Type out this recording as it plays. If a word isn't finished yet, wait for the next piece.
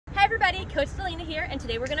everybody, Coach Selena here, and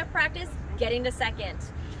today we're going to practice getting to second.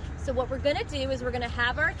 So what we're going to do is we're going to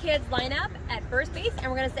have our kids line up at first base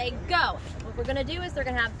and we're going to say go. What we're going to do is they're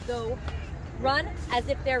going to have go run as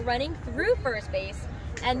if they're running through first base,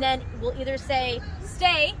 and then we'll either say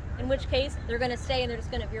stay, in which case they're going to stay and they're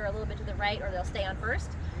just going to veer a little bit to the right, or they'll stay on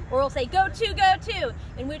first, or we'll say go to,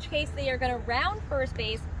 in which case they are going to round first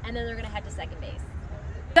base and then they're going to head to second base.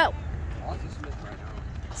 Go.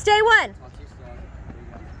 Stay one.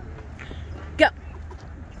 Go.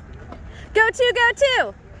 Go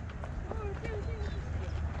to.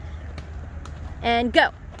 And go.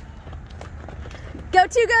 Go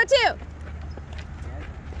to.